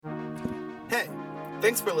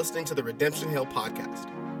Thanks for listening to the Redemption Hill podcast.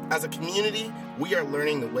 As a community, we are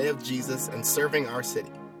learning the way of Jesus and serving our city.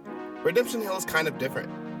 Redemption Hill is kind of different.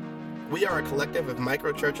 We are a collective of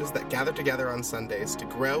micro-churches that gather together on Sundays to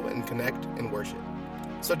grow and connect and worship.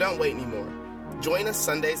 So don't wait anymore. Join us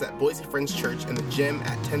Sundays at Boise Friends Church in the gym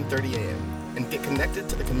at 10:30 a.m. and get connected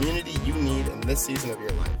to the community you need in this season of your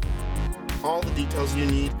life. All the details you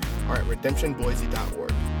need are at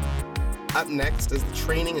redemptionboise.org. Up next is the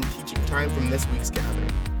training and teaching time from this week's gathering.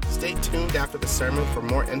 Stay tuned after the sermon for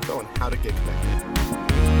more info on how to get connected.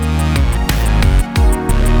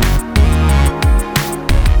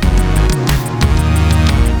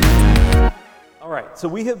 All right, so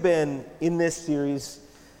we have been in this series,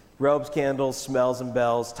 Robes, Candles, Smells, and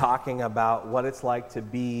Bells, talking about what it's like to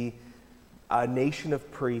be a nation of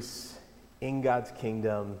priests in God's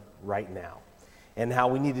kingdom right now, and how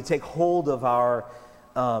we need to take hold of our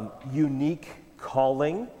unique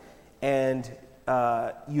calling and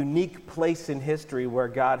unique place in history where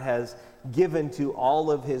God has given to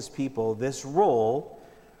all of his people this role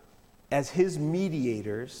as his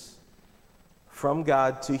mediators from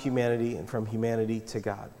God to humanity and from humanity to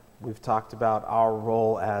God. We've talked about our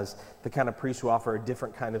role as the kind of priests who offer a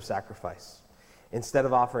different kind of sacrifice. Instead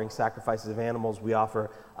of offering sacrifices of animals, we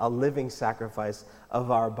offer a living sacrifice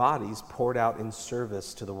of our bodies poured out in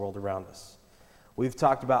service to the world around us. We've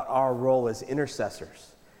talked about our role as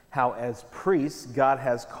intercessors, how as priests, God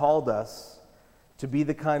has called us to be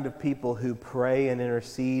the kind of people who pray and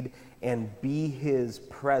intercede and be his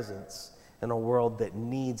presence in a world that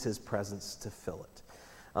needs his presence to fill it.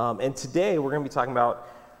 And today we're going to be talking about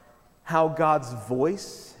how God's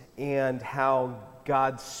voice and how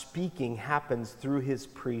God's speaking happens through his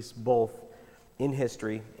priests both in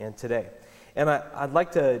history and today. And I'd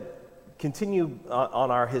like to continue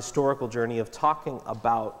on our historical journey of talking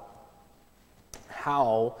about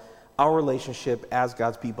how our relationship as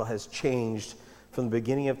God's people has changed from the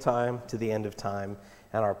beginning of time to the end of time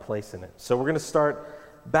and our place in it. So we're going to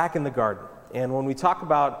start back in the garden. And when we talk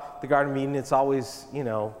about the Garden of Eden, it's always,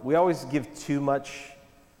 we always give too much.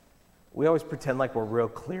 We always pretend like we're real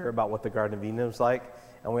clear about what the Garden of Eden was like,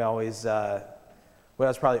 and we always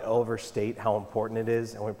probably overstate how important it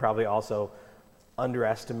is, and we probably also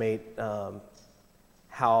underestimate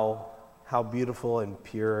how beautiful and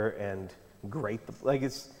pure and great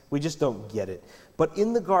we just don't get it. But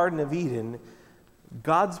in the Garden of Eden,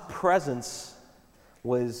 God's presence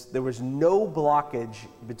there was no blockage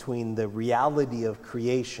between the reality of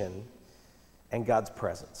creation and God's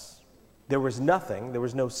presence. There was nothing, there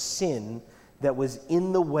was no sin that was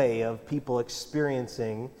in the way of people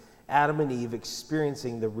Adam and Eve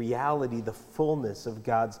experiencing the reality, the fullness of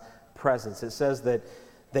God's presence. It says that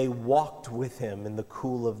they walked with him in the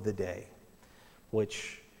cool of the day,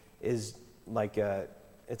 which is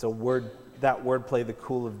it's a word, that wordplay, the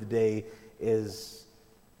cool of the day, is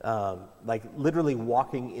literally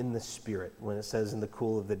walking in the Spirit. When it says in the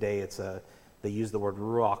cool of the day, they use the word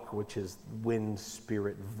ruach, which is wind,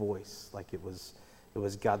 spirit, voice. Like it was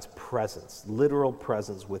God's presence, literal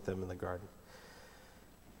presence with them in the garden.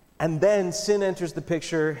 And then sin enters the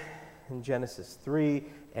picture in Genesis 3,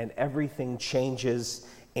 and everything changes.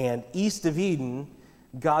 And east of Eden,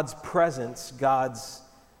 God's presence, God's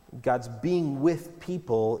being with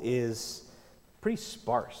people is pretty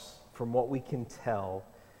sparse from what we can tell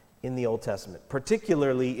in the Old Testament,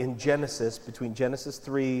 particularly in Genesis, between Genesis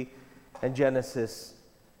 3 and Genesis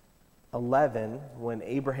 11, when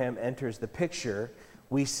Abraham enters the picture,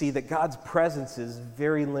 we see that God's presence is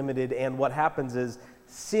very limited, and what happens is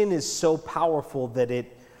sin is so powerful that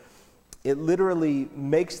it literally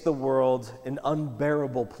makes the world an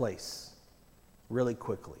unbearable place really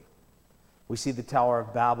quickly. We see the Tower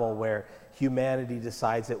of Babel, where humanity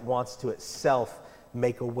decides it wants to itself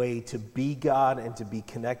make a way to be God and to be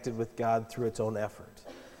connected with God through its own effort.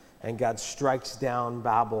 And God strikes down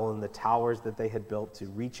Babel and the towers that they had built to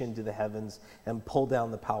reach into the heavens and pull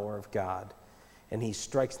down the power of God. And he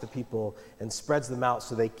strikes the people and spreads them out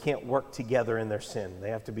so they can't work together in their sin. They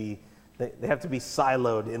have to be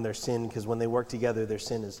siloed in their sin, because when they work together, their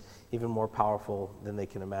sin is even more powerful than they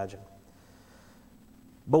can imagine.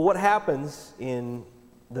 But what happens in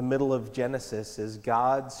the middle of Genesis is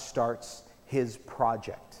God starts his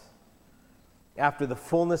project. After the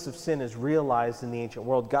fullness of sin is realized in the ancient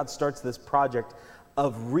world, God starts this project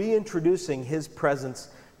of reintroducing his presence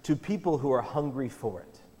to people who are hungry for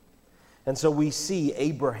it. And so we see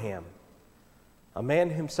Abraham, a man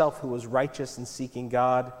himself who was righteous and seeking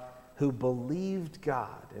God, who believed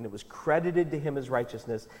God, and it was credited to him as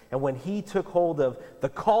righteousness. And when he took hold of the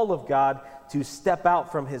call of God to step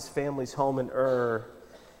out from his family's home in Ur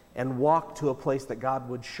and walk to a place that God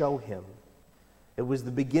would show him, It was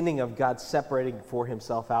the beginning of God separating for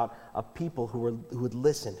himself out a people who would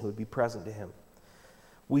listen, who would be present to him.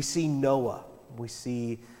 We see Noah. We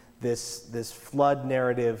see this flood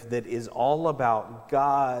narrative that is all about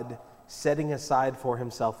God setting aside for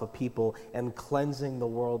himself a people and cleansing the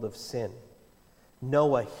world of sin.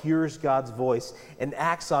 Noah hears God's voice and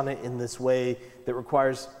acts on it in this way that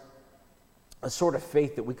requires a sort of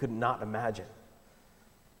faith that we could not imagine.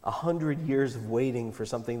 100 years of waiting for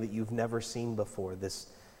something that you've never seen before, this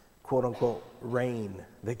quote-unquote rain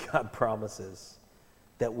that God promises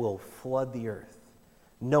that will flood the earth.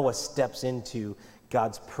 Noah steps into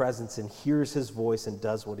God's presence and hears his voice and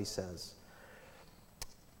does what he says.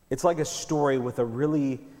 It's like a story with a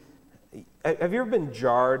really... Have you ever been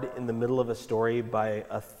jarred in the middle of a story by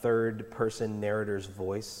a third-person narrator's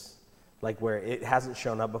voice? Like where it hasn't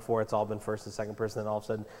shown up before, it's all been first and second person, and all of a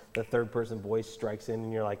sudden the third-person voice strikes in,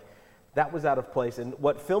 and you're like, that was out of place. And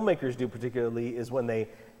what filmmakers do particularly is when they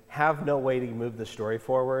have no way to move the story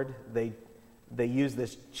forward, they use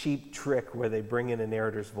this cheap trick where they bring in a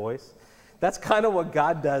narrator's voice. That's kind of what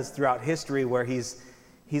God does throughout history, where he's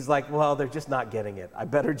like, well, they're just not getting it. I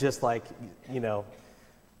better just I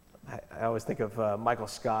always think of Michael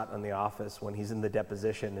Scott on The Office when he's in the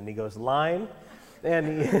deposition and he goes, line,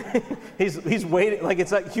 and he's waiting, like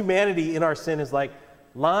it's like humanity in our sin is like,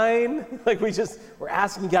 line, like we're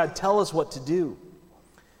asking God, tell us what to do.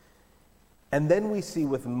 And then we see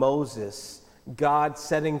with Moses, God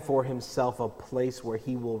setting for himself a place where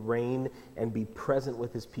he will reign and be present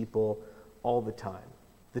with his people all the time.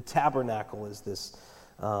 The tabernacle is this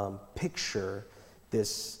picture,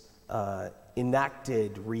 this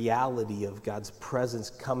enacted reality of God's presence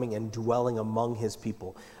coming and dwelling among his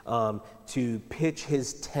people, to pitch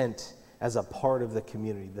his tent as a part of the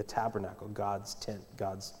community, the tabernacle, God's tent,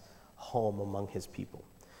 God's home among his people.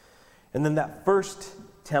 And then that first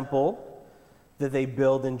temple that they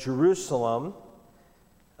build in Jerusalem,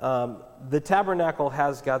 the tabernacle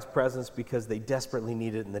has God's presence because they desperately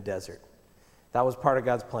need it in the desert. That was part of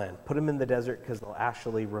God's plan. Put them in the desert because they'll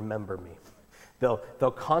actually remember me.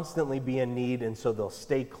 They'll constantly be in need, and so they'll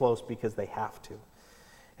stay close because they have to.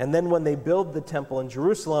 And then when they build the temple in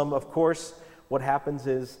Jerusalem, of course, what happens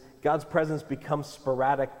is God's presence becomes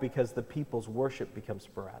sporadic because the people's worship becomes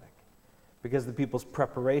sporadic. Because the people's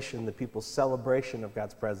preparation, the people's celebration of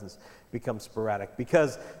God's presence becomes sporadic.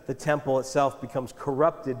 Because the temple itself becomes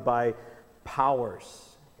corrupted by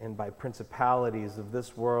powers and by principalities of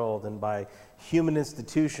this world and by human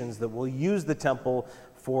institutions that will use the temple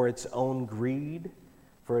for its own greed,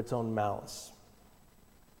 for its own malice.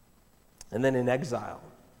 And then in exile,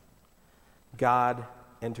 God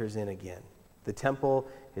enters in again. The temple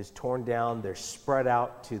is torn down. They're spread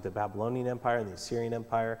out to the Babylonian Empire and the Assyrian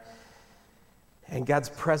Empire. And God's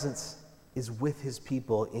presence is with his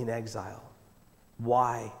people in exile.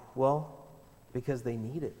 Why? Well, because they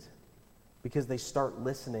need it. Because they start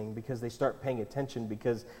listening, because they start paying attention,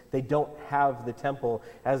 because they don't have the temple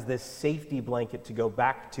as this safety blanket to go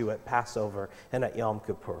back to at Passover and at Yom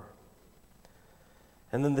Kippur.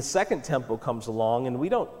 And then the second temple comes along, and we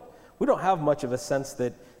don't have much of a sense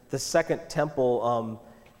that the second temple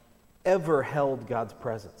ever held God's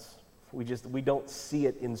presence. We don't see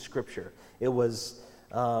it in Scripture. It was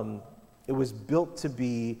built to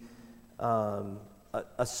be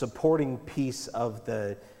a supporting piece of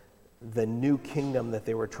the new kingdom that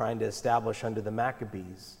they were trying to establish under the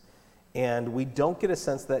Maccabees. And we don't get a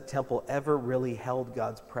sense that temple ever really held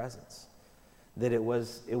God's presence, that it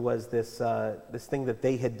was this thing that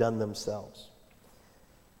they had done themselves.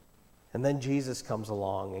 And then Jesus comes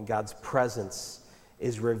along, and God's presence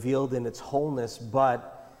is revealed in its wholeness,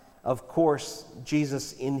 but of course,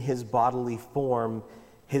 Jesus in his bodily form,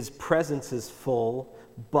 his presence is full,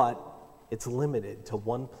 but it's limited to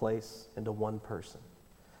one place and to one person.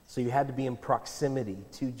 So you had to be in proximity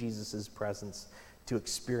to Jesus' presence to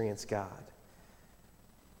experience God.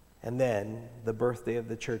 And then, the birthday of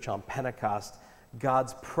the church on Pentecost,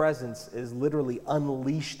 God's presence is literally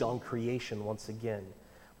unleashed on creation once again,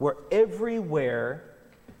 where everywhere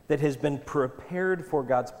that has been prepared for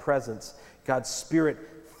God's presence, God's Spirit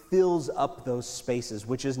fills up those spaces,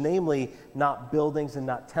 which is namely not buildings and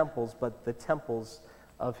not temples, but the temples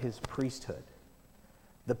of his priesthood.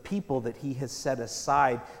 The people that he has set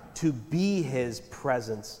aside to be his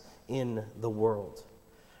presence in the world.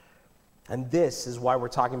 And this is why we're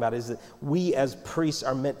talking about is that we as priests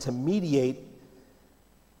are meant to mediate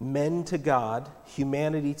men to God,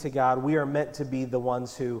 humanity to God. We are meant to be the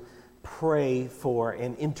ones who pray for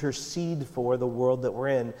and intercede for the world that we're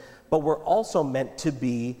in. But we're also meant to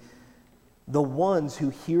be the ones who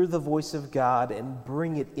hear the voice of God and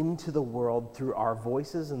bring it into the world through our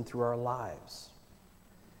voices and through our lives.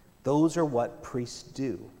 Those are what priests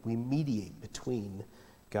do. We mediate between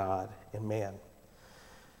God and man.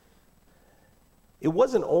 It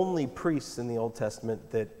wasn't only priests in the Old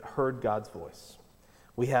Testament that heard God's voice.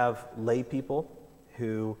 We have lay people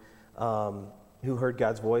who heard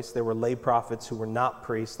God's voice. There were lay prophets who were not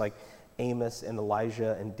priests, like Amos and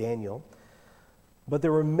Elijah and Daniel. But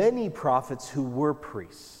there were many prophets who were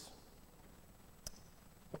priests.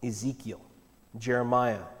 Ezekiel,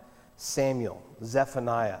 Jeremiah, Samuel,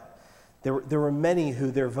 Zephaniah. There were many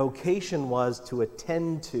who their vocation was to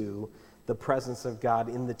attend to the presence of God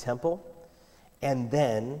in the temple and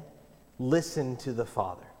then listen to the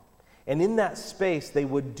Father. And in that space, they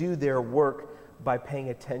would do their work by paying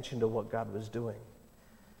attention to what God was doing.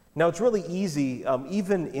 Now, it's really easy,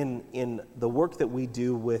 even in the work that we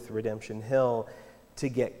do with Redemption Hill, to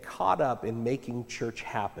get caught up in making church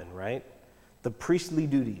happen, right? The priestly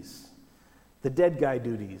duties, the dead guy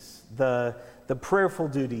duties, the prayerful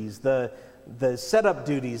duties, the setup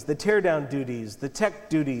duties, the teardown duties, the tech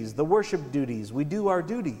duties, the worship duties. We do our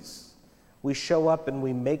duties. We show up and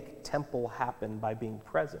we make temple happen by being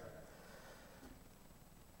present.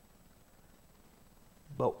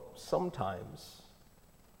 But sometimes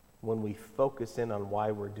when we focus in on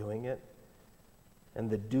why we're doing it, and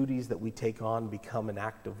the duties that we take on become an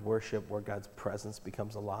act of worship where God's presence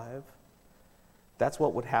becomes alive, that's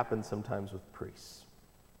what would happen sometimes with priests.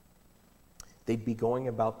 They'd be going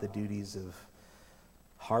about the duties of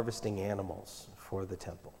harvesting animals for the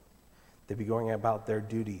temple. They'd be going about their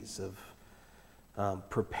duties of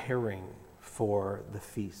preparing for the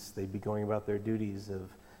feasts. They'd be going about their duties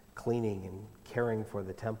of cleaning and caring for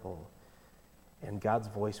the temple. And God's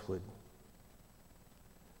voice would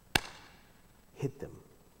hit them.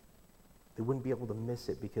 They wouldn't be able to miss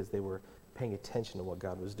it because they were paying attention to what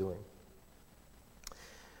God was doing.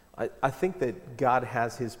 I think that God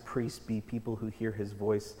has his priests be people who hear his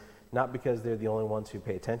voice, not because they're the only ones who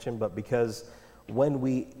pay attention, but because when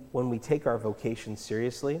we take our vocation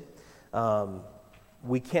seriously,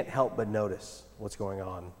 we can't help but notice what's going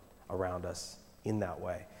on around us in that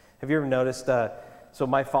way. Have you ever noticed, so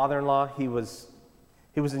my father-in-law, he was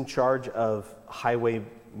in charge of highway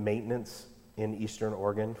maintenance in Eastern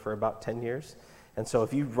Oregon for about 10 years. And so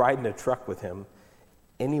if you ride in a truck with him,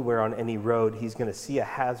 anywhere on any road, he's going to see a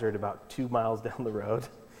hazard about 2 miles down the road,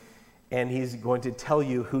 and he's going to tell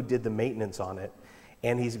you who did the maintenance on it,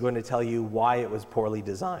 and he's going to tell you why it was poorly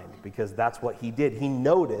designed, because that's what he did. He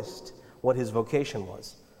noticed what his vocation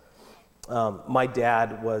was. My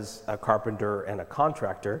dad was a carpenter and a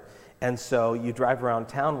contractor, and so you drive around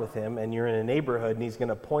town with him, and you're in a neighborhood, and he's going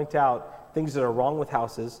to point out things that are wrong with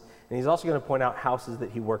houses, and he's also going to point out houses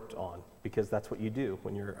that he worked on, because that's what you do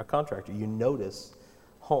when you're a contractor. You notice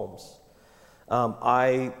homes.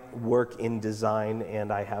 I work in design,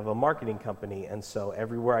 and I have a marketing company, and so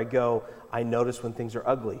everywhere I go, I notice when things are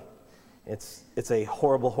ugly. It's a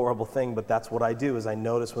horrible, horrible thing, but that's what I do, is I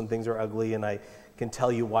notice when things are ugly, and I can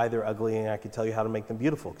tell you why they're ugly, and I can tell you how to make them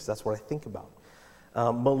beautiful, because that's what I think about.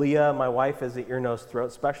 Malia, my wife, is an ear, nose,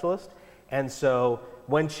 throat specialist, and so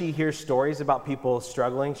when she hears stories about people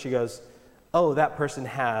struggling, she goes, oh, that person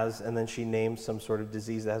has, and then she names some sort of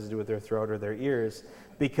disease that has to do with their throat or their ears,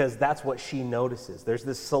 because that's what she notices. There's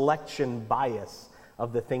this selection bias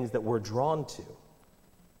of the things that we're drawn to.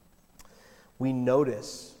 We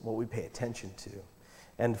notice what we pay attention to.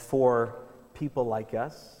 And for people like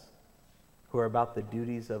us, who are about the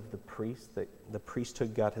duties of the priest, that the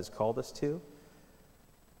priesthood God has called us to,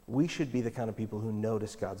 we should be the kind of people who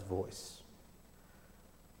notice God's voice.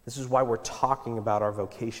 This is why we're talking about our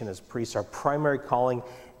vocation as priests, our primary calling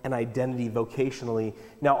and identity vocationally.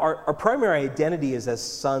 Now, our primary identity is as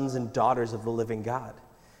sons and daughters of the living God,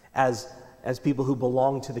 as people who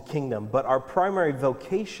belong to the kingdom. But our primary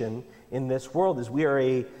vocation in this world is we are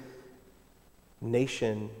a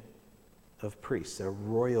nation of priests, a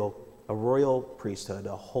royal priesthood,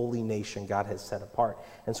 a holy nation God has set apart.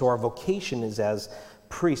 And so our vocation is as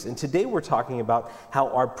priests. And today we're talking about how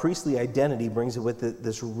our priestly identity brings it with it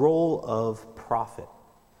this role of prophet,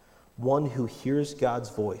 one who hears God's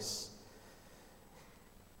voice.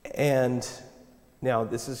 And now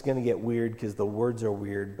this is going to get weird because the words are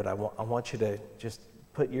weird, but I want you to just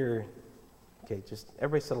just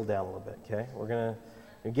everybody settle down a little bit, okay?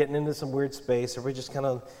 We're getting into some weird space. Everybody just kind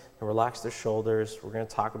of relax their shoulders. We're going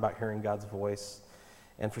to talk about hearing God's voice.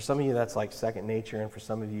 And for some of you, that's like second nature. And for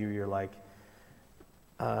some of you, you're like,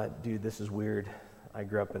 dude, this is weird. I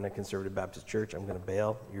grew up in a conservative Baptist church. I'm going to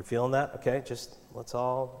bail. You're feeling that? Okay, just let's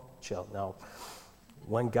all chill. Now,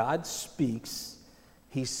 when God speaks,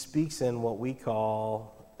 he speaks in what we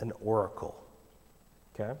call an oracle.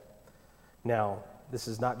 Okay? Now, This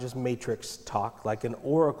is not just matrix talk. Like an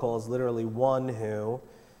oracle is literally one who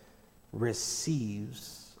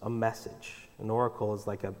receives a message. An oracle is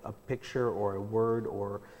like a picture or a word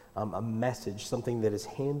or a message, something that is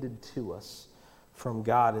handed to us from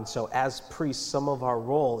God. And so as priests, some of our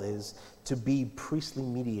role is to be priestly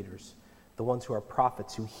mediators, the ones who are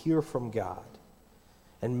prophets, who hear from God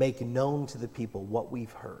and make known to the people what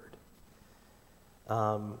we've heard.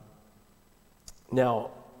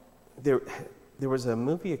 Now, there was a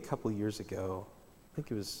movie a couple years ago, I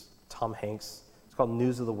think it was Tom Hanks. It's called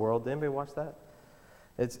News of the World. Did anybody watch that?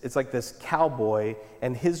 It's like this cowboy,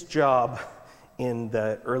 and his job in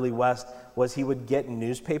the early West was he would get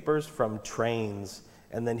newspapers from trains,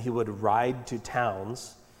 and then he would ride to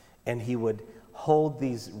towns, and he would hold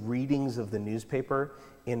these readings of the newspaper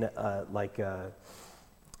in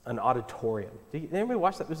an auditorium. Did anybody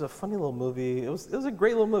watch that? It was a funny little movie. It was a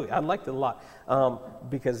great little movie. I liked it a lot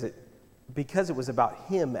because it was about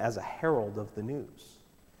him as a herald of the news.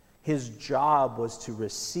 His job was to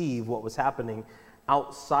receive what was happening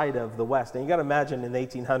outside of the West. And you got to imagine in the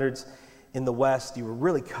 1800s in the West, you were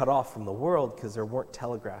really cut off from the world because there weren't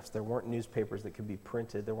telegraphs, there weren't newspapers that could be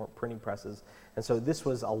printed, there weren't printing presses. And so this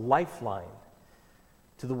was a lifeline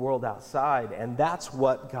to the world outside. And that's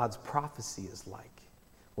what God's prophecy is like.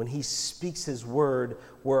 When he speaks his word,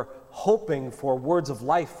 we're hoping for words of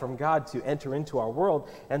life from God to enter into our world.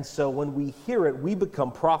 And so when we hear it, we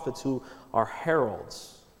become prophets who are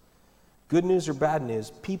heralds. Good news or bad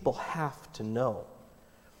news, people have to know.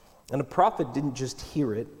 And a prophet didn't just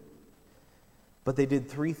hear it, but they did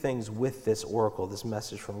three things with this oracle, this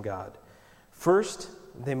message from God. First,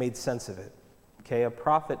 they made sense of it. Okay, a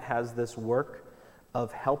prophet has this work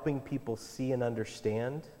of helping people see and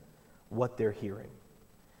understand what they're hearing.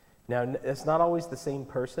 Now, it's not always the same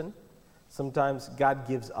person. Sometimes God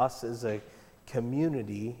gives us as a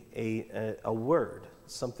community a word,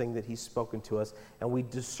 something that he's spoken to us, and we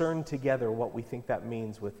discern together what we think that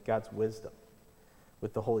means with God's wisdom,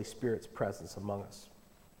 with the Holy Spirit's presence among us.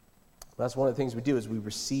 That's one of the things we do is we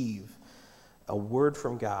receive a word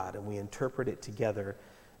from God and we interpret it together,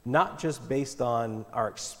 not just based on our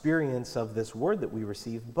experience of this word that we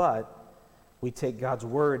receive, but we take God's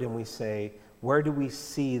word and we say, where do we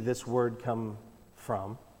see this word come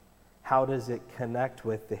from? How does it connect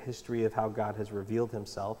with the history of how God has revealed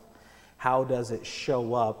himself? How does it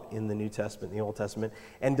show up in the New Testament, the Old Testament?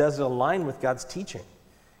 And does it align with God's teaching?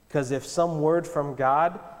 Because if some word from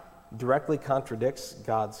God directly contradicts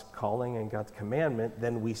God's calling and God's commandment,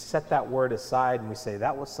 then we set that word aside and we say,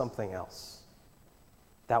 that was something else.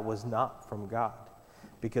 That was not from God.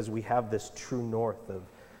 Because we have this true north of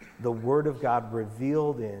the Word of God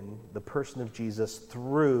revealed in the person of Jesus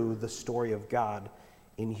through the story of God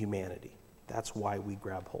in humanity. That's why we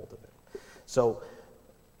grab hold of it. So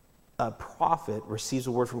a prophet receives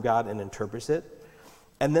a word from God and interprets it.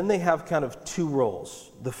 And then they have kind of two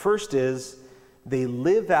roles. The first is they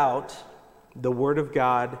live out the Word of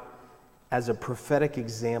God as a prophetic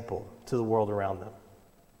example to the world around them.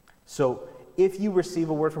 So if you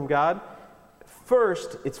receive a word from God,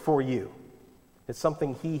 first it's for you. It's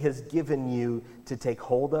something he has given you to take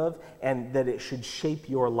hold of and that it should shape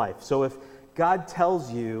your life. So if God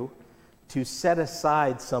tells you to set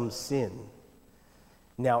aside some sin,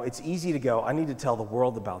 now it's easy to go, I need to tell the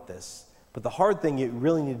world about this. But the hard thing you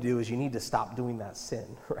really need to do is you need to stop doing that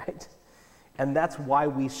sin, right? And that's why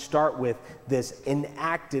we start with this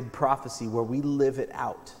enacted prophecy where we live it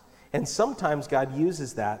out. And sometimes God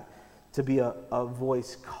uses that to be a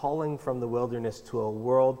voice calling from the wilderness to a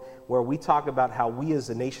world where we talk about how we as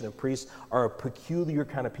a nation of priests are a peculiar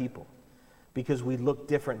kind of people because we look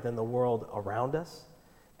different than the world around us.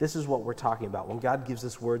 This is what we're talking about. When God gives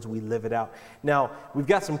us words, we live it out. Now, we've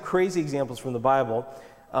got some crazy examples from the Bible.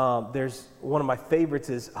 There's one of my favorites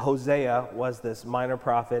is Hosea was this minor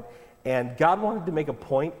prophet, and God wanted to make a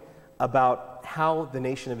point about how the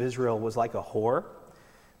nation of Israel was like a whore,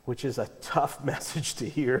 which is a tough message to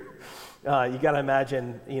hear. You got to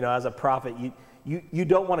imagine, as a prophet, you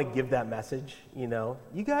don't want to give that message,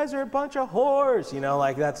 You guys are a bunch of whores,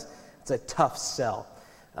 it's a tough sell.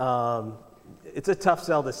 It's a tough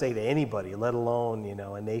sell to say to anybody, let alone,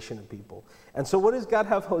 a nation of people. And so what does God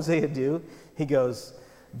have Hosea do? He goes,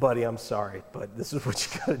 buddy, I'm sorry, but this is what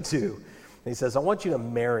you got to do. And he says, I want you to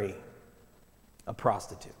marry a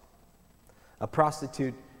prostitute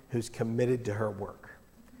who's committed to her work.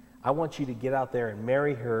 I want you to get out there and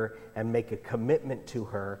marry her and make a commitment to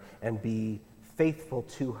her and be faithful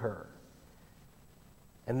to her.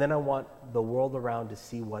 And then I want the world around to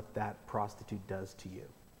see what that prostitute does to you.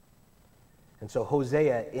 And so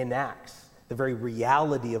Hosea enacts the very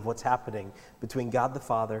reality of what's happening between God the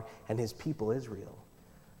Father and his people Israel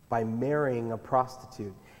by marrying a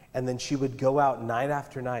prostitute. And then she would go out night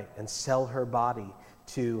after night and sell her body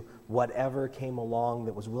to whatever came along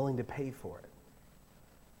that was willing to pay for it.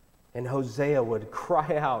 And Hosea would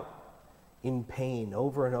cry out in pain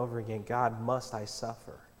over and over again, God, must I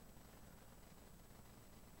suffer?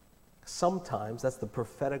 Sometimes that's the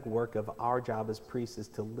prophetic work of our job as priests, is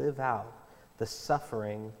to live out the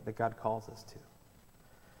suffering that God calls us to.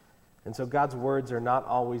 And so God's words are not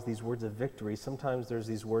always these words of victory. Sometimes there's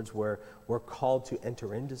these words where we're called to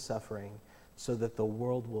enter into suffering so that the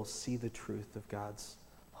world will see the truth of God's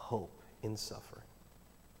hope in suffering.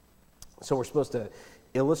 So we're supposed to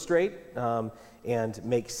illustrate and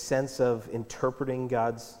make sense of interpreting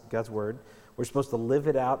God's word. We're supposed to live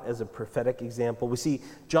it out as a prophetic example. We see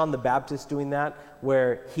John the Baptist doing that,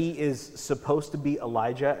 where he is supposed to be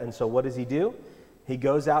Elijah, and so what does he do? He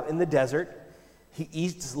goes out in the desert, he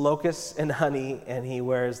eats locusts and honey, and he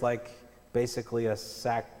wears basically a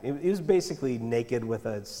sack. He was basically naked with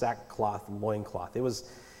a sackcloth loincloth. He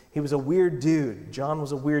was a weird dude. John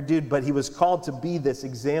was a weird dude, but he was called to be this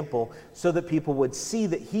example so that people would see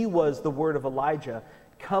that he was the word of Elijah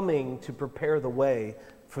coming to prepare the way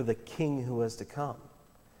for the king who was to come.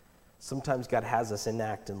 Sometimes God has us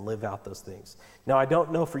enact and live out those things. Now, I don't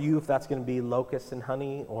know for you if that's going to be locusts and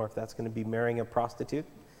honey or if that's going to be marrying a prostitute.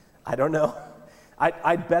 I don't know.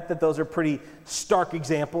 I'd bet that those are pretty stark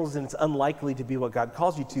examples, and it's unlikely to be what God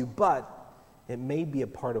calls you to, but it may be a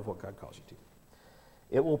part of what God calls you to.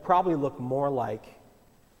 It will probably look more like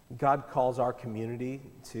God calls our community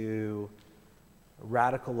to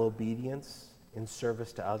radical obedience in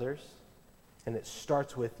service to others, and it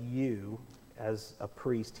starts with you as a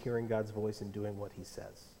priest hearing God's voice and doing what he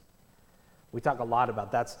says. We talk a lot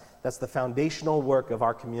about that's the foundational work of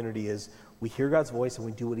our community, is we hear God's voice and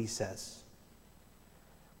we do what he says.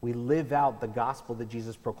 We live out the gospel that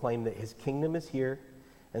Jesus proclaimed, that his kingdom is here,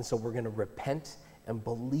 and so we're going to repent and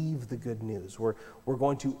believe the good news. We're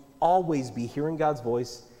going to always be hearing God's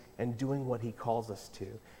voice and doing what he calls us to.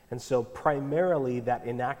 And so primarily that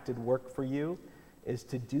enacted work for you is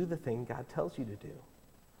to do the thing God tells you to do.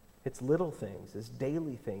 It's little things, it's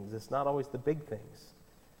daily things, it's not always the big things.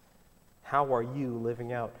 How are you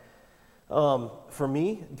living out? For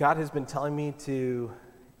me, God has been telling me to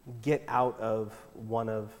get out of one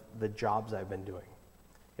of the jobs I've been doing.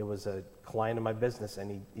 It was a client of my business,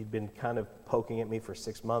 and he'd been kind of poking at me for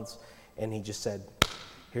 6 months, and he just said,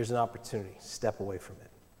 here's an opportunity, step away from it.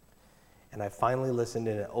 And I finally listened,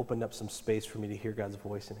 and it opened up some space for me to hear God's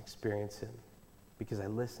voice and experience him, because I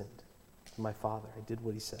listened to my Father. I did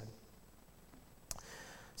what he said.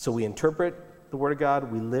 So we interpret the Word of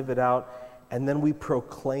God, we live it out, and then we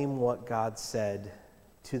proclaim what God said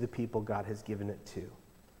to the people God has given it to.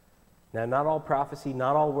 Now, not all prophecy,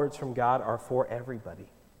 not all words from God are for everybody.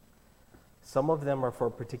 Some of them are for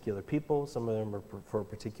particular people, some of them are for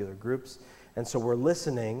particular groups. And so we're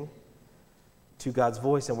listening to God's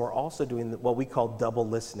voice, and we're also doing what we call double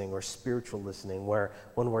listening or spiritual listening, where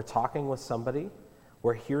when we're talking with somebody,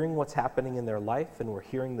 we're hearing what's happening in their life, and we're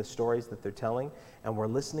hearing the stories that they're telling, and we're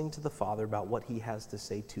listening to the Father about what he has to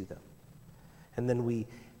say to them. And then we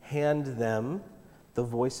hand them the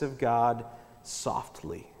voice of God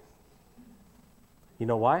softly. You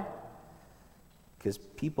know why? Because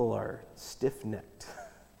people are stiff-necked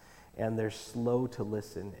and they're slow to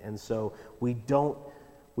listen. And so we don't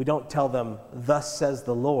tell them, thus says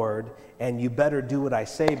the Lord, and you better do what I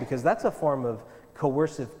say, because that's a form of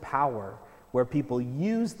coercive power where people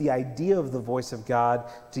use the idea of the voice of God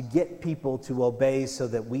to get people to obey so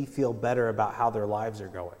that we feel better about how their lives are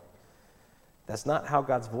going. That's not how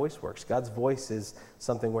God's voice works. God's voice is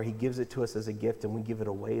something where he gives it to us as a gift, and we give it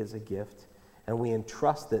away as a gift. And we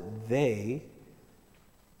entrust that they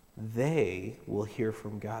will hear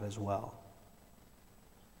from God as well.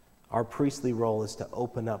 Our priestly role is to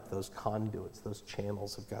open up those conduits, those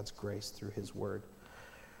channels of God's grace through his word.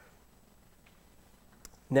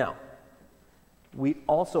 Now, we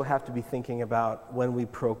also have to be thinking about, when we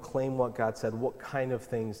proclaim what God said, what kind of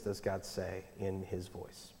things does God say in his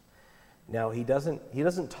voice? Now, he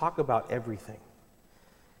doesn't talk about everything.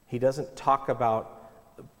 He doesn't talk about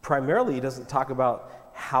Primarily, he doesn't talk about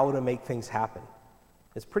how to make things happen.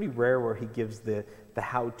 It's pretty rare where he gives the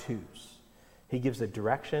how-tos. He gives a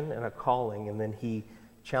direction and a calling, and then he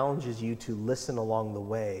challenges you to listen along the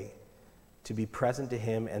way, to be present to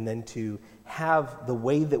him, and then to have the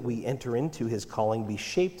way that we enter into his calling be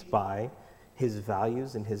shaped by his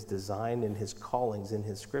values and his design and his callings in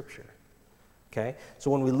his scripture. Okay?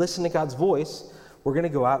 So when we listen to God's voice, we're going to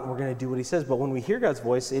go out and we're going to do what he says. But when we hear God's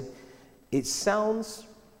voice, it sounds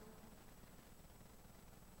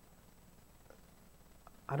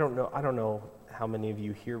I don't know how many of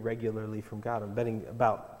you hear regularly from God. I'm betting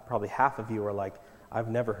about probably half of you are like, I've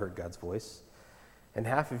never heard God's voice. And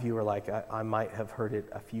half of you are like, I might have heard it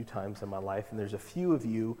a few times in my life. And there's a few of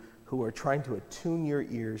you who are trying to attune your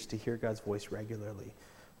ears to hear God's voice regularly.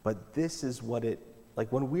 But this is what it, like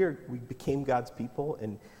when we became God's people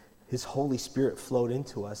and his Holy Spirit flowed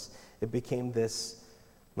into us, it became this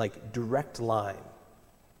like direct line.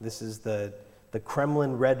 This is the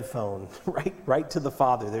Kremlin red phone, right to the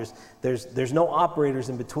Father. There's no operators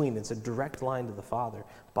in between. It's a direct line to the Father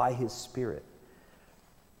by his Spirit.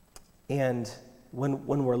 And when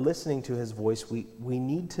we're listening to his voice, we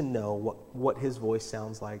need to know what his voice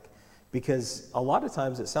sounds like, because a lot of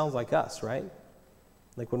times it sounds like us, right?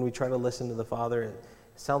 Like when we try to listen to the Father, it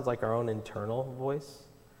sounds like our own internal voice.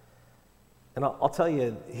 And I'll tell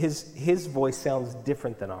you, his voice sounds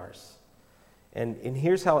different than ours. And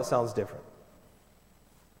here's how it sounds different.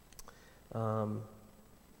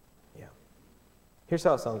 Here's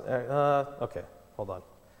how it sounds. Okay, hold on.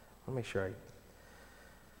 Let me make sure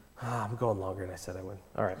I'm going longer than I said I would.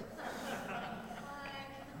 All right.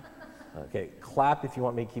 Okay, clap if you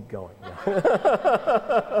want me to keep going.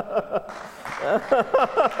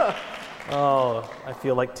 Oh, I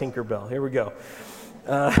feel like Tinkerbell. Here we go.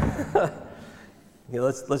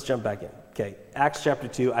 Let's jump back in. Okay, Acts chapter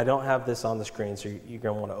 2. I don't have this on the screen, so you're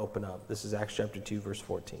going to want to open up. This is Acts chapter 2, verse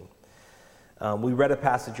 14. We read a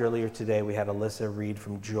passage earlier today. We had Alyssa read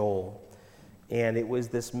from Joel. And it was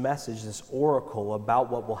this message, this oracle about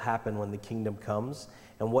what will happen when the kingdom comes.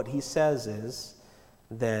 And what he says is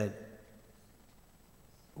that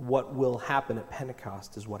what will happen at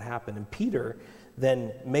Pentecost is what happened. And Peter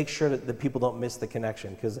then makes sure that the people don't miss the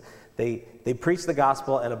connection, because they preach the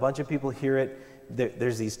gospel and a bunch of people hear it.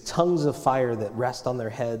 There's these tongues of fire that rest on their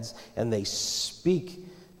heads, and they speak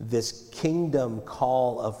this kingdom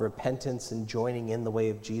call of repentance and joining in the way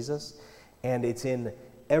of Jesus. And it's in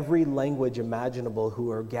every language imaginable who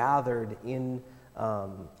are gathered in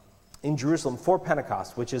Jerusalem for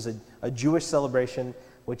Pentecost, which is a Jewish celebration,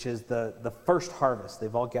 which is the first harvest.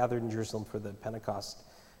 They've all gathered in Jerusalem for the Pentecost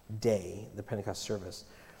day, the Pentecost service.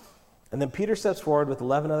 And then Peter steps forward with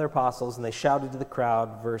 11 other apostles, and they shouted to the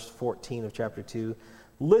crowd, verse 14 of chapter 2,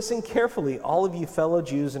 "Listen carefully, all of you fellow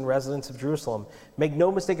Jews and residents of Jerusalem. Make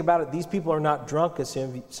no mistake about it, these people are not drunk, as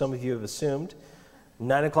some of you have assumed.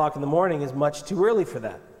 9 o'clock in the morning is much too early for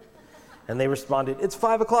that." And they responded, "It's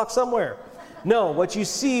 5 o'clock somewhere. No, what you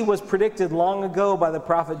see was predicted long ago by the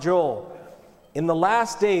prophet Joel. In the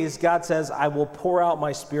last days, God says, I will pour out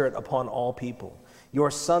my Spirit upon all people. Your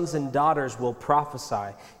sons and daughters will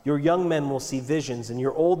prophesy. Your young men will see visions, and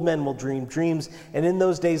your old men will dream dreams. And in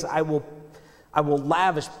those days, I will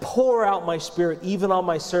pour out my Spirit even on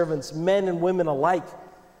my servants, men and women alike."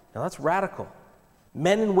 Now that's radical.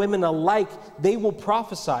 Men and women alike, they will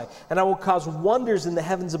prophesy, and I will cause wonders in the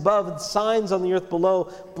heavens above and signs on the earth below,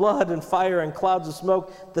 blood and fire and clouds of smoke.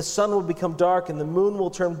 The sun will become dark and the moon will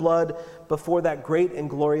turn blood before that great and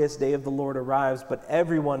glorious day of the Lord arrives. But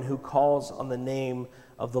everyone who calls on the name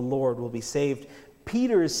of the Lord will be saved.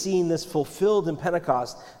 Peter is seeing this fulfilled in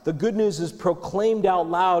Pentecost. The good news is proclaimed out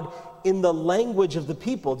loud in the language of the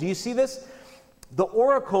people. Do you see this? The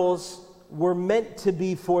oracles were meant to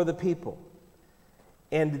be for the people.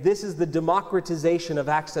 And this is the democratization of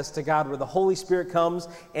access to God, where the Holy Spirit comes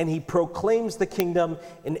and he proclaims the kingdom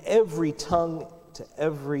in every tongue to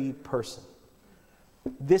every person.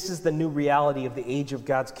 This is the new reality of the age of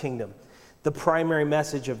God's kingdom. The primary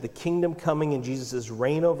message of the kingdom coming and Jesus'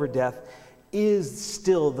 reign over death is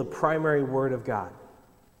still the primary word of God.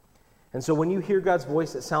 And so when you hear God's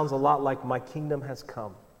voice, it sounds a lot like, "My kingdom has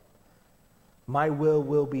come. My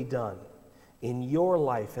will be done in your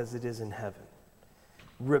life as it is in heaven."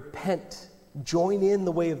 Repent, join in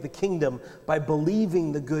the way of the kingdom by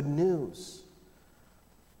believing the good news.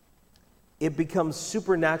 It becomes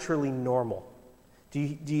supernaturally normal. Do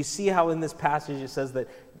you see how in this passage it says that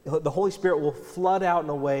the Holy Spirit will flood out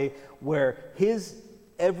in a way where his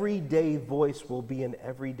everyday voice will be an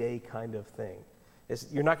everyday kind of thing?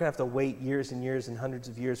 You're not going to have to wait years and years and hundreds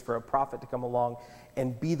of years for a prophet to come along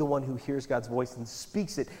and be the one who hears God's voice and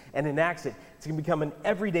speaks it and enacts it. It's going to become an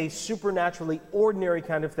everyday, supernaturally ordinary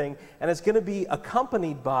kind of thing, and it's going to be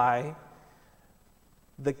accompanied by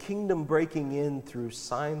the kingdom breaking in through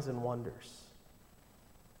signs and wonders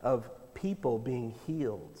of people being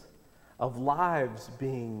healed, of lives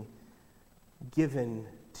being given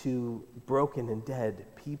to broken and dead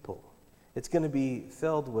people. It's going to be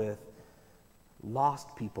filled with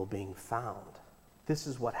lost people being found. This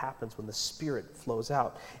is what happens when the Spirit flows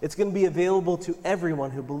out. It's going to be available to everyone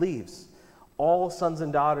who believes. All sons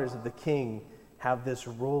and daughters of the King have this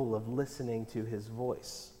role of listening to his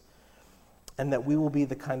voice, and that we will be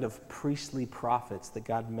the kind of priestly prophets that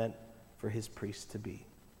God meant for his priests to be,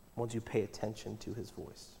 ones who pay attention to his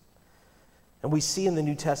voice. And we see in the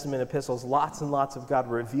New Testament epistles lots and lots of God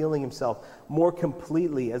revealing himself more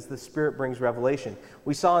completely as the Spirit brings revelation.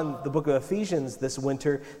 We saw in the book of Ephesians this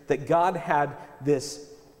winter that God had this,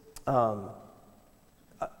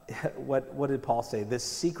 what did Paul say? This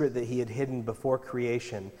secret that he had hidden before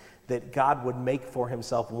creation, that God would make for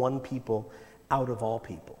himself one people out of all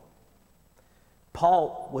people.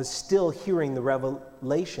 Paul was still hearing the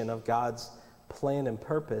revelation of God's plan and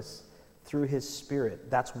purpose through his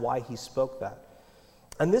Spirit. That's why he spoke that.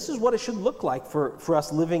 And this is what it should look like for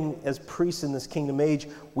us living as priests in this kingdom age.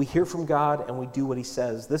 We hear from God and we do what he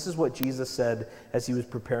says. This is what Jesus said as he was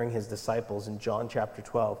preparing his disciples in John chapter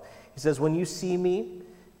 12. He says, when you see me,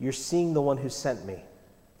 you're seeing the one who sent me.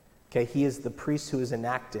 Okay, he is the priest who is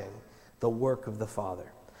enacting the work of the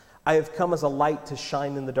Father. I have come as a light to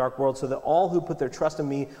shine in the dark world so that all who put their trust in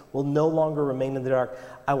me will no longer remain in the dark.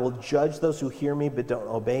 I will judge those who hear me but don't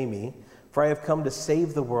obey me. For I have come to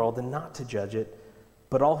save the world and not to judge it.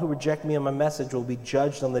 But all who reject me and my message will be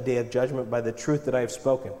judged on the day of judgment by the truth that I have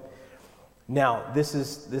spoken. Now, this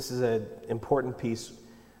is an important piece.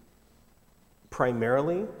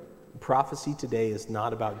 Primarily, prophecy today is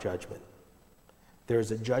not about judgment.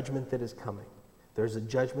 There's a judgment that is coming. There's a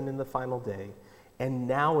judgment in the final day. And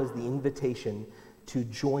now is the invitation to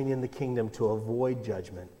join in the kingdom to avoid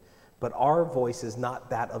judgment. But our voice is not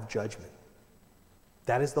that of judgment.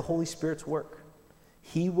 That is the Holy Spirit's work.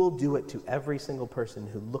 He will do it to every single person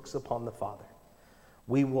who looks upon the Father.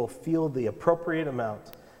 We will feel the appropriate amount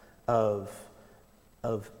of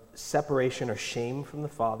separation or shame from the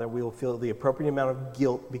Father. We will feel the appropriate amount of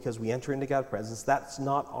guilt because we enter into God's presence. That's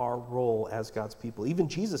not our role as God's people. Even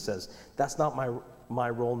Jesus says, that's not my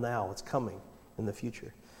role now. It's coming in the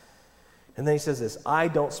future. And then he says this, I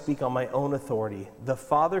don't speak on my own authority. The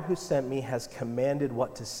Father who sent me has commanded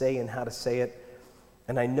what to say and how to say it.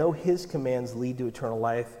 And I know his commands lead to eternal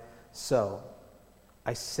life, so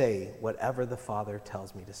I say whatever the Father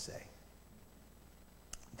tells me to say.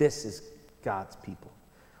 This is God's people.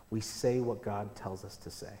 We say what God tells us to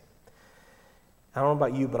say. I don't know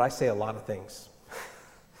about you, but I say a lot of things.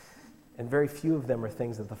 And very few of them are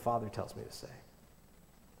things that the Father tells me to say.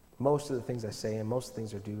 Most of the things I say and most of the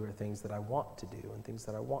things I do are things that I want to do and things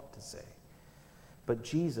that I want to say. But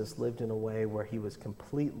Jesus lived in a way where he was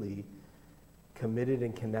completely committed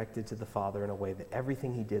and connected to the Father in a way that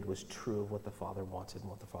everything he did was true of what the Father wanted and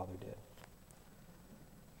what the Father did.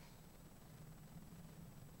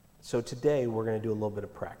 So today we're going to do a little bit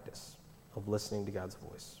of practice of listening to God's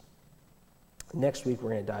voice. Next week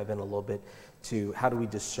we're going to dive in a little bit to how do we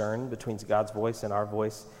discern between God's voice and our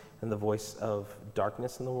voice and the voice of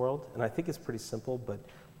darkness in the world. And I think it's pretty simple, but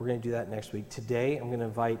we're going to do that next week. Today I'm going to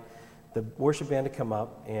invite the worship band to come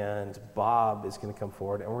up, and Bob is going to come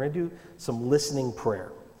forward, and we're going to do some listening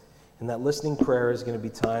prayer. And that listening prayer is going to be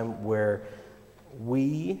time where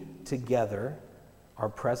we together are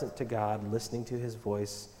present to God, listening to his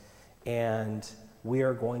voice, and we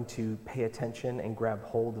are going to pay attention and grab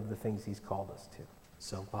hold of the things he's called us to.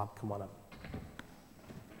 So, Bob, come on up.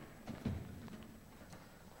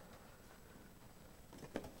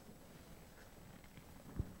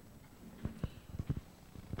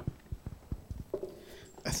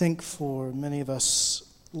 I think for many of us,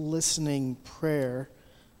 listening prayer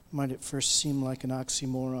might at first seem like an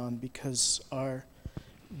oxymoron because our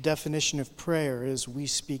definition of prayer is we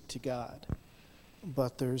speak to God.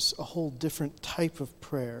 But there's a whole different type of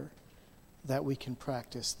prayer that we can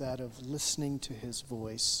practice, that of listening to his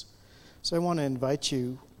voice. So I want to invite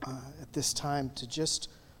you at this time to just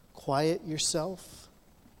quiet yourself,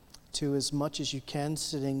 to as much as you can,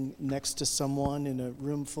 sitting next to someone in a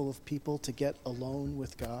room full of people, to get alone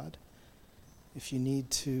with God. If you need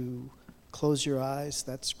to close your eyes,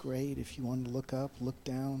 that's great. If you want to look up, look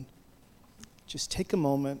down. Just take a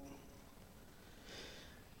moment.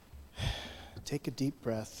 Take a deep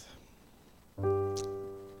breath. And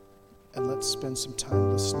let's spend some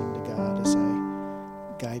time listening to God as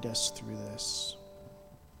I guide us through this.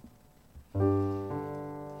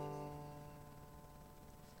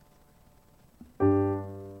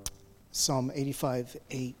 Psalm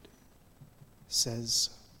 85:8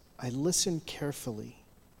 says, I listen carefully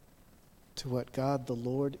to what God the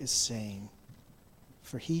Lord is saying,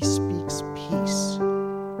 for he speaks peace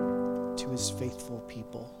to his faithful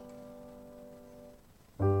people.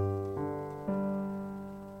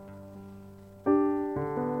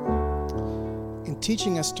 In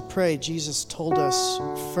teaching us to pray, Jesus told us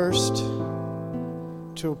first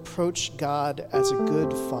to approach God as a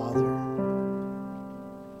good father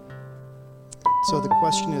So the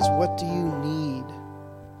question is, what do you need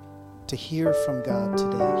to hear from God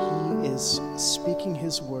today? He is speaking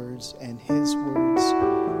his words, and his words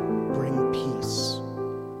bring peace.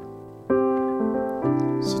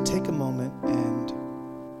 So take a moment and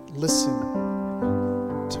listen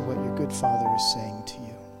to what your good Father is saying to you.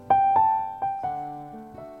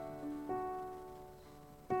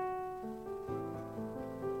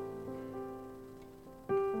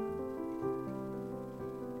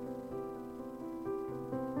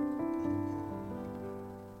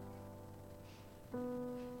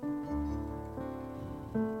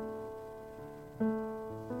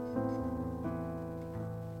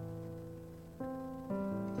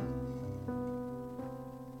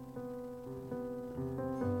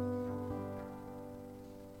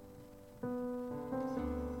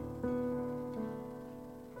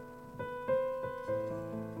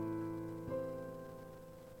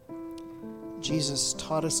 Jesus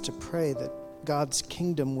taught us to pray that God's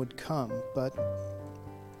kingdom would come, but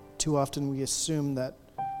too often we assume that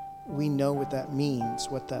we know what that means,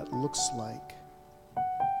 what that looks like.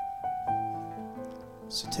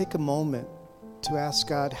 So take a moment to ask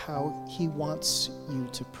God how he wants you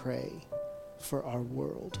to pray for our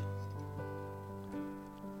world.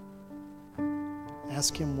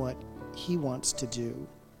 Ask him what he wants to do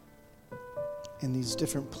in these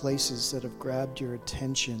different places that have grabbed your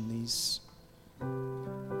attention, these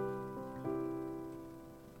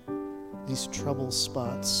trouble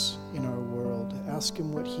spots in our world. Ask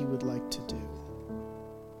him what he would like to do.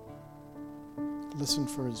 Listen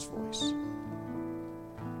for his voice.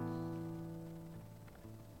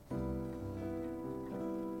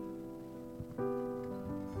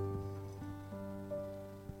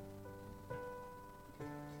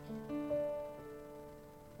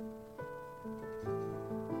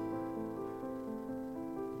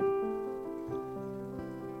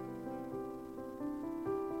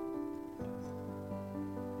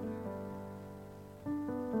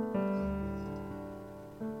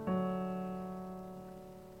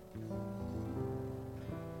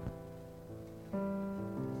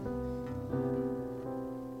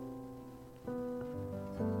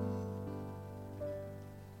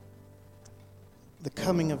 The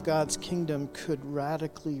coming of God's kingdom could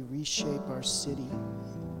radically reshape our city.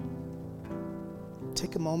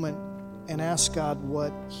 Take a moment and ask God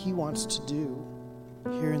what he wants to do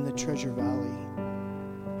here in the Treasure Valley.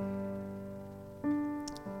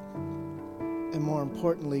 And more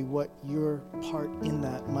importantly, what your part in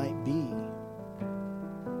that might be.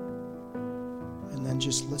 And then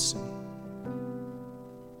just listen.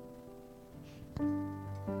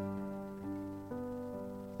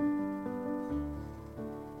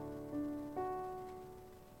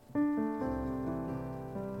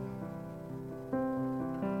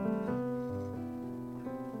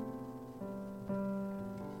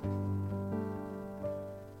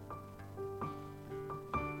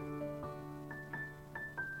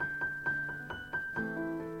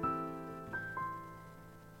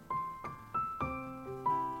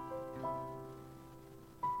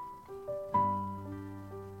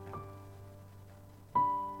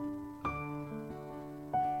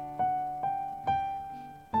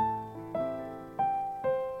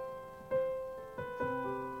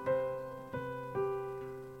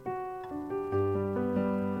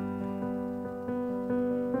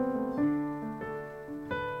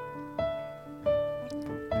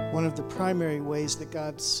 One of the primary ways that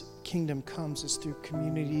God's kingdom comes is through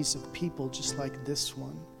communities of people just like this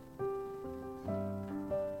one.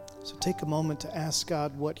 So take a moment to ask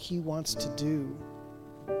God what he wants to do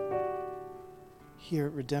here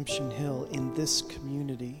at Redemption Hill in this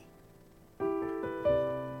community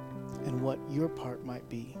and what your part might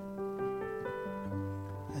be.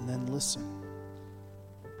 And then listen.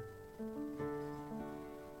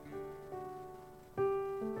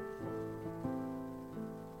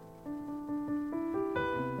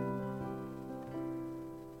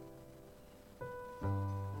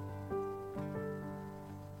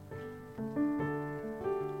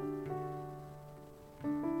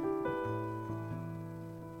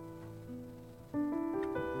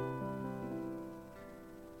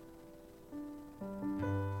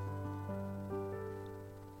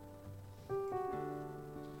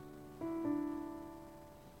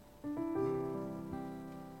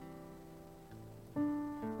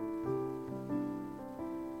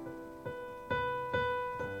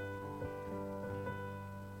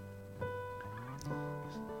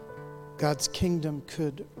 God's kingdom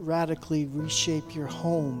could radically reshape your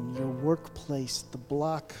home, your workplace, the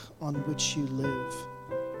block on which you live.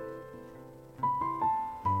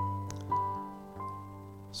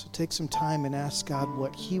 So take some time and ask God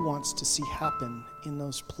what He wants to see happen in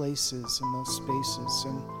those places, in those spaces,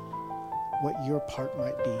 and what your part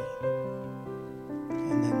might be.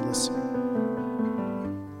 And then listen.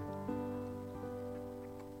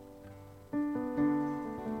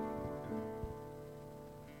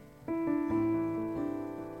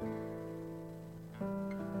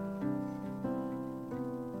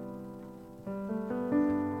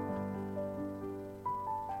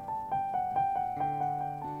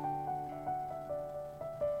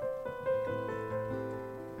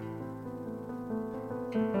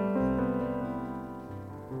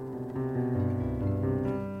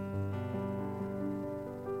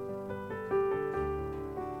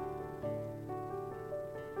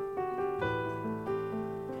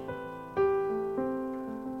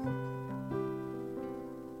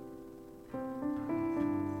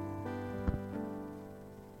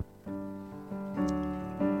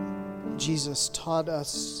 Jesus taught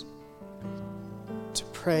us to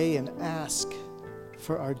pray and ask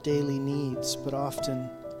for our daily needs, but often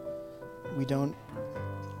we don't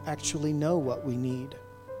actually know what we need.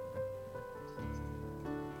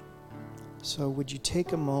 So would you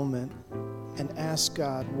take a moment and ask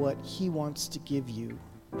God what He wants to give you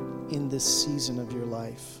in this season of your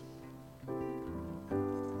life?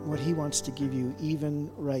 What He wants to give you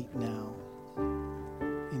even right now,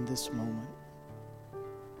 in this moment.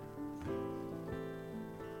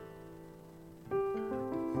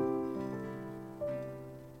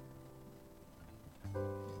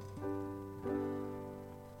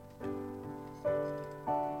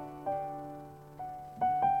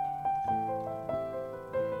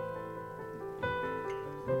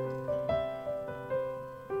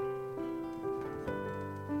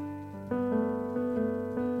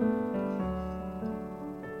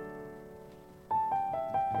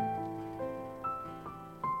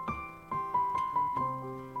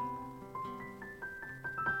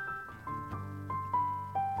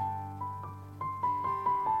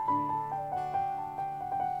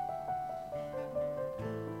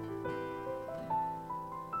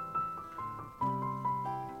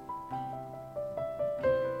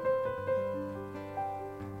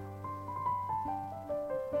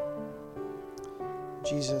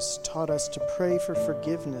 Jesus taught us to pray for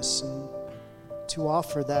forgiveness and to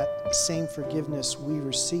offer that same forgiveness we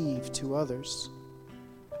receive to others.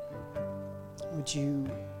 Would you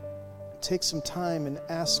take some time and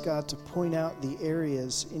ask God to point out the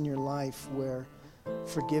areas in your life where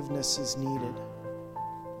forgiveness is needed?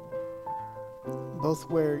 Both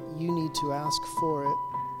where you need to ask for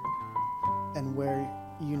it and where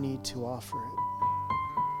you need to offer it.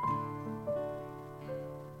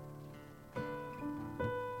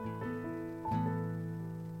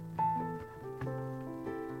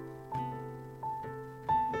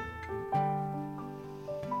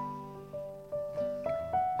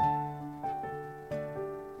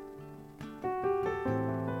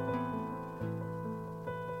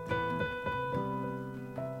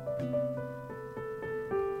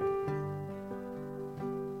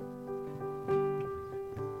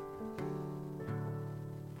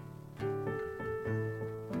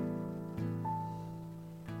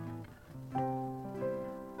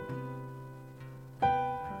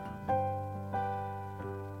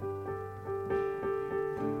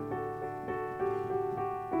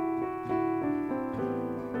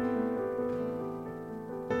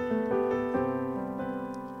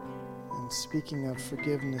 Speaking of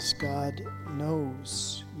forgiveness, God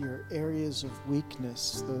knows your areas of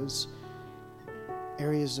weakness, those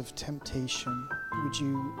areas of temptation. Would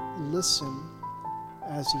you listen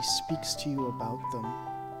as He speaks to you about them?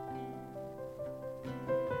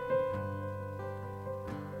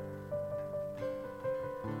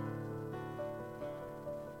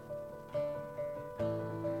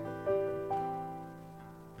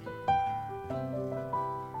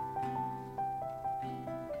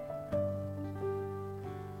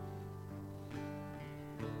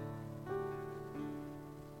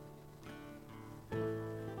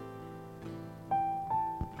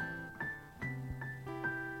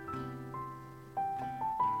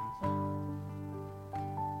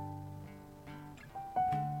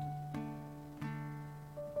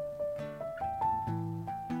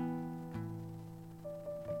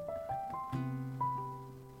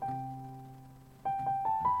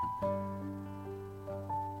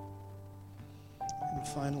 And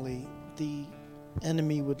finally, the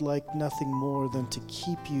enemy would like nothing more than to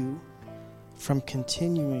keep you from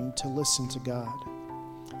continuing to listen to God,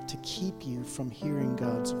 to keep you from hearing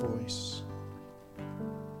God's voice.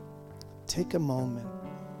 Take a moment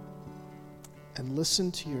and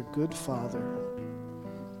listen to your good Father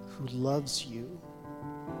who loves you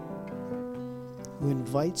who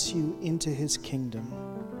invites you into his kingdom,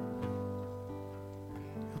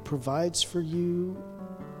 who provides for you,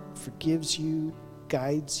 forgives you,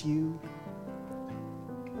 guides you.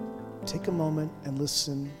 Take a moment and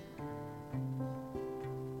listen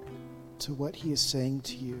to what he is saying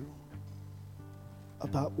to you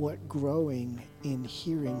about what growing in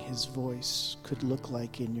hearing his voice could look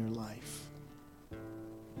like in your life.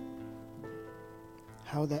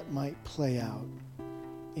 How that might play out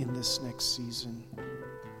in this next season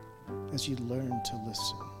as you learn to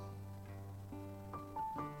listen.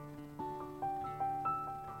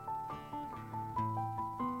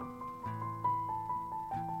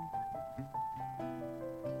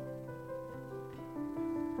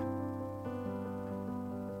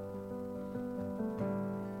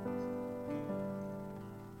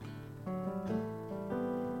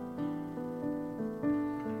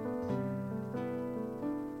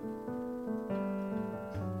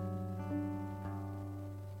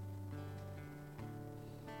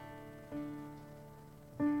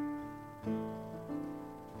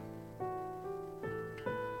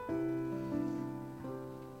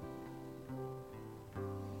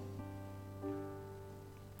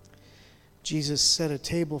 Jesus set a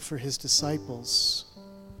table for his disciples,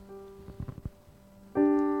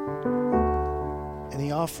 and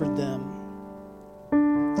he offered them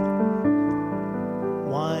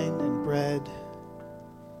wine and bread,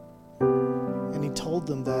 and he told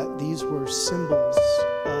them that these were symbols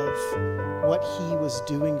of what he was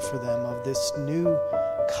doing for them, of this new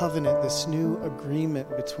covenant, this new agreement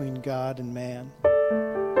between God and man.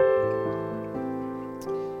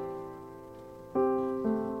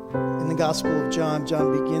 In the Gospel of John,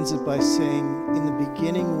 John begins it by saying, in the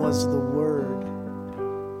beginning was the Word.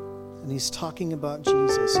 And he's talking about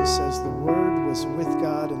Jesus. He says, the Word was with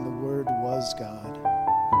God and the Word was God.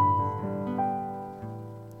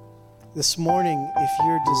 This morning, if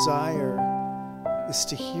your desire is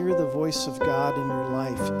to hear the voice of God in your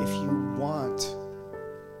life, if you want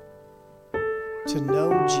to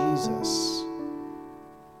know Jesus,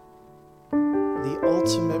 the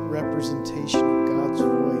ultimate representation of God's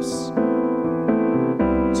voice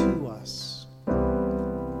to us,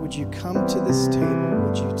 would you come to this table?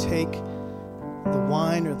 Would you take the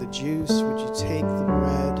wine or the juice? Would you take the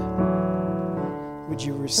bread? Would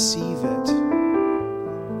you receive it?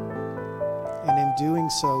 And in doing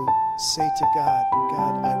so, say to God,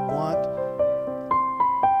 God, I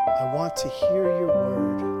want to hear your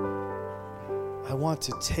word. I want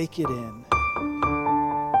to take it in.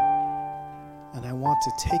 And I want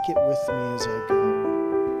to take it with me as I go.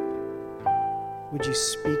 Would you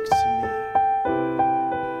speak to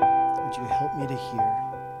me? Would you help me to hear?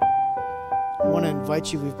 I want to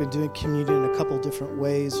invite you. We've been doing communion in a couple different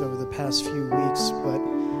ways over the past few weeks, but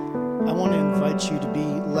I want to invite you to be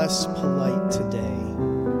less polite today.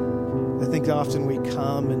 I think often we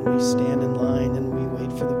come and we stand in line and we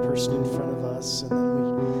wait for the person in front of us and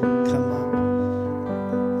then we come up.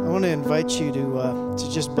 I want to invite you to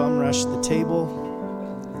just bum rush the table.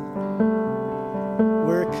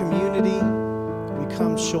 We're a community. We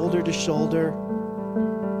come shoulder to shoulder.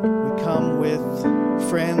 We come with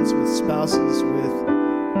friends, with spouses, with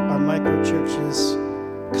our micro churches.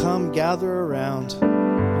 Come gather around.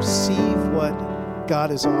 Receive what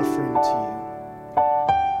God is offering to you.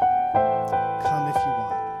 Come if you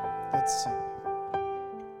want. Let's sing.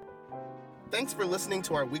 Thanks for listening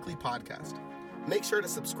to our weekly podcast. Make sure to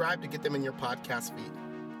subscribe to get them in your podcast feed.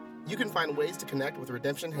 You can find ways to connect with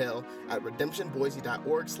Redemption Hill at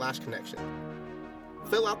redemptionboise.org/connection.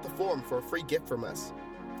 Fill out the form for a free gift from us.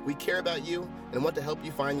 We care about you and want to help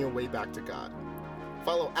you find your way back to God.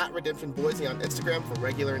 Follow @RedemptionBoise on Instagram for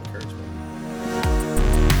regular encouragement.